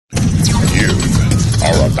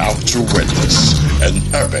about to witness an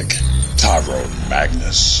epic Tyrone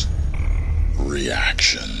Magnus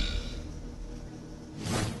reaction.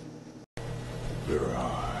 There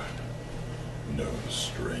are no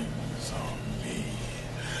strings on me.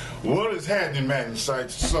 What is happening, Magnusites?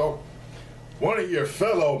 So, one of your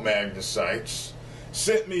fellow Magnusites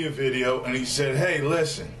sent me a video and he said, hey,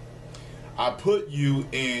 listen, I put you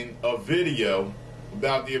in a video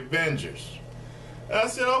about the Avengers. And I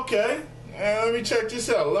said, okay, let me check this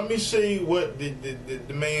out. Let me see what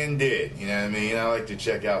the man did. You know what I mean? I like to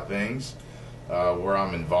check out things where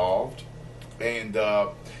I'm involved. And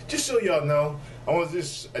just so y'all know, I want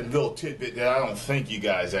this a little tidbit that I don't think you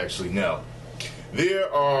guys actually know. There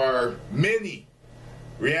are many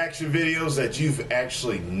reaction videos that you've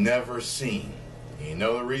actually never seen. You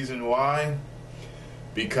know the reason why?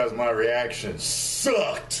 Because my reaction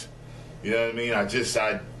sucked. You know what I mean?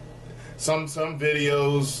 Some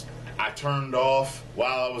videos I turned off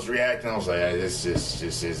while I was reacting. I was like, hey, this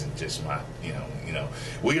isn't just my, you know.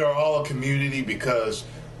 We are all a community because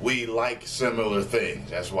we like similar things.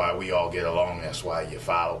 That's why we all get along. That's why you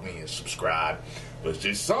follow me and subscribe. But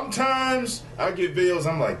just sometimes I get videos,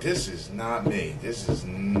 I'm like, this is not me. This is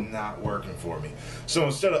not working for me. So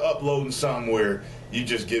instead of uploading something where you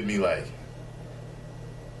just give me like,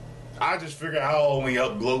 I just figure I'll only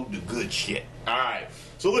upload the good shit. Alright,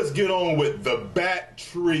 so let's get on with the Bat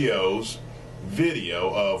Trio's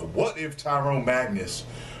video of what if Tyrone Magnus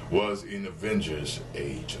was in Avengers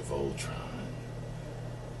Age of Ultron.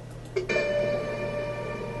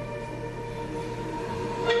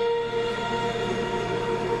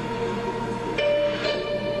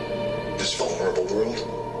 This vulnerable world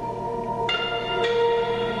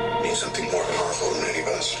needs something more powerful than any of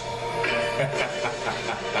us.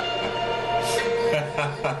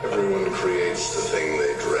 Everyone creates the thing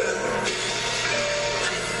they dread.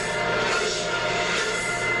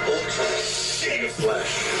 Ultron in the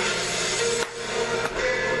flesh.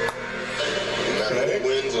 No matter who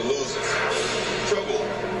wins or loses, trouble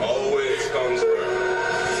always comes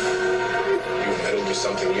around. You meddle with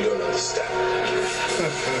something you don't understand.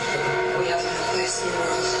 We have no place in the world.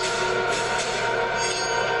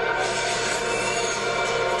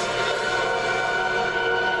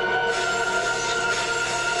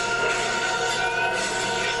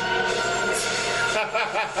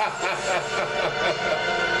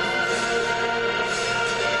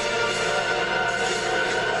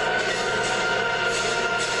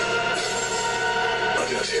 I'm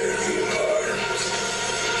gonna tear you apart.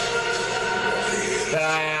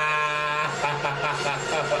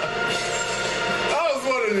 I was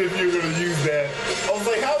wondering if you were going to use that. I was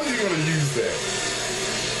like, how is he going to use that?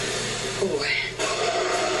 Boy.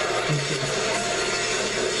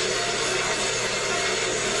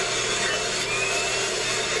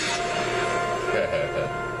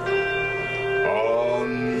 On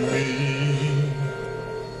me.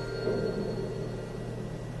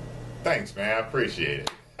 Thanks, man. I appreciate it.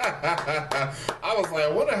 I was like, I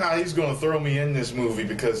wonder how he's going to throw me in this movie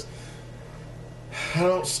because I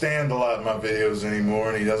don't stand a lot in my videos anymore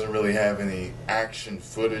and he doesn't really have any action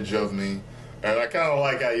footage of me. And I kind of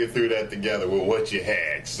like how you threw that together with what you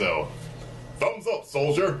had. So, thumbs up,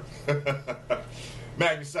 soldier.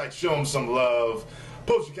 Magnusite, show him some love.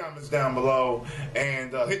 Post your comments down below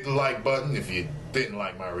and hit the like button if you didn't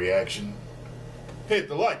like my reaction. Hit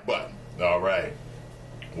the like button. All right.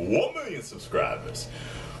 1 million subscribers.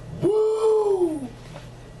 Woo!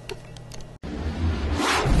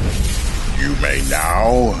 You may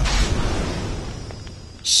now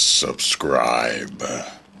subscribe.